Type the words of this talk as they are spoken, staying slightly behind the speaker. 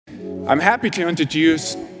I'm happy to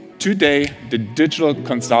introduce today the Digital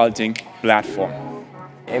Consulting Platform.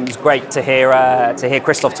 It was great to hear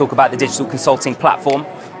Christoph talk about the Digital Consulting Platform,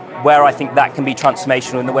 where I think that can be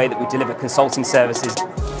transformational in the way that we deliver consulting services.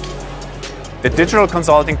 The Digital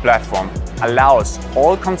Consulting Platform allows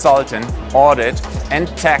all consultant, audit and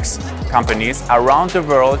tax companies around the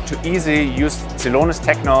world to easily use Celonis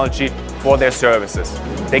technology for their services.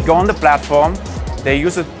 They go on the platform, they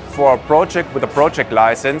use it for a project with a project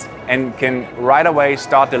license and can right away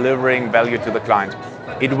start delivering value to the client.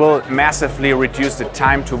 It will massively reduce the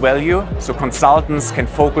time to value, so consultants can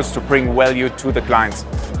focus to bring value to the clients.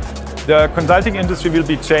 The consulting industry will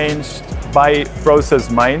be changed by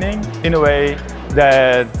process mining in a way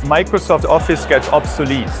that Microsoft Office gets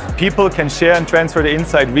obsolete. People can share and transfer the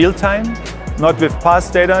insight real time, not with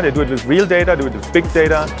past data, they do it with real data, do it with big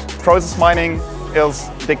data. Process mining is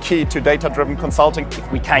the key to data-driven consulting.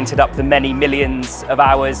 If we counted up the many millions of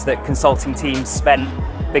hours that consulting teams spent,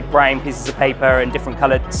 big brown pieces of paper and different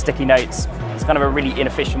coloured sticky notes, it's kind of a really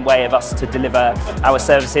inefficient way of us to deliver our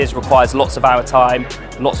services. It requires lots of our time,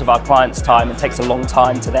 lots of our clients' time, and takes a long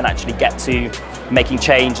time to then actually get to making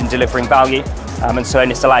change and delivering value. And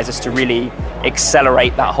Celonis allows us to really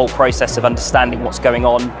accelerate that whole process of understanding what's going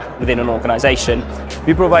on within an organisation.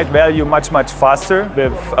 We provide value much faster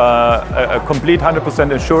with a complete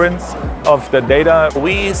 100% assurance of the data.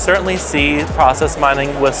 We certainly see process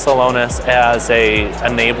mining with Celonis as an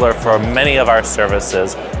enabler for many of our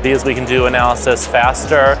services because we can do analysis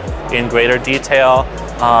faster, in greater detail,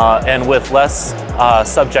 and with less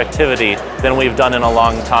subjectivity than we've done in a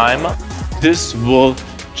long time. This will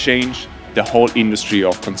change the whole industry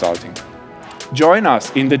of consulting. Join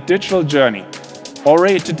us in the digital journey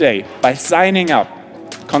already today by signing up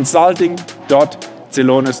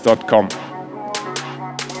consulting.celonis.com.